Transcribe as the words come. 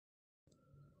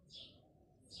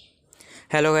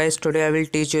Hello guys, today I will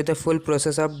teach you the full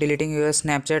process of deleting your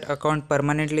Snapchat account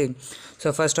permanently.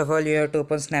 So first of all you have to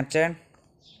open Snapchat.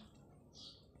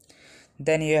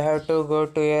 Then you have to go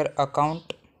to your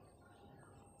account.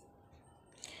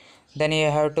 Then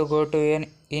you have to go to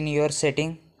in your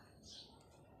setting.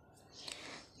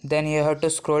 Then you have to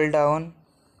scroll down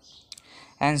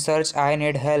and search I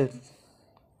need help.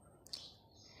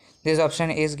 This option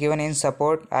is given in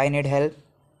support I need help.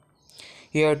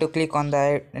 You have to click on the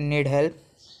I need help.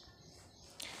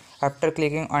 After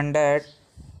clicking on that,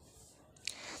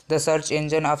 the search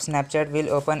engine of Snapchat will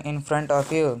open in front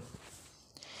of you.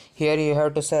 Here you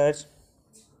have to search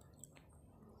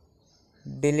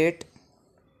delete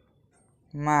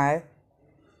my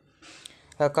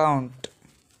account.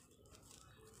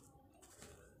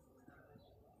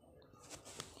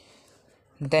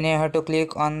 Then you have to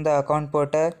click on the account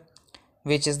portal,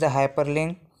 which is the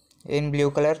hyperlink in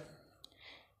blue color.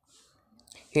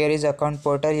 Here is account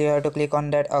portal. You have to click on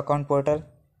that account portal.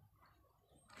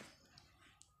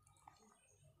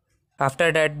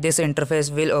 After that, this interface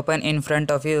will open in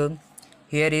front of you.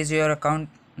 Here is your account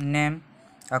name,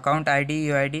 account ID,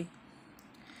 UID,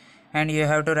 and you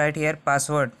have to write here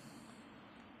password.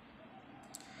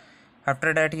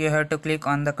 After that, you have to click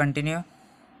on the continue.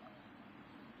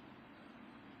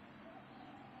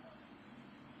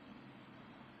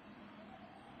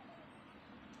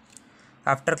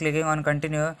 After clicking on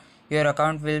continue, your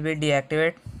account will be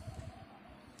deactivated.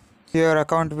 Your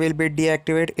account will be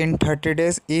deactivated in 30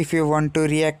 days. If you want to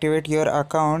reactivate your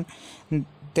account,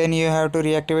 then you have to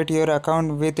reactivate your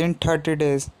account within 30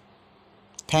 days.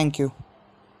 Thank you.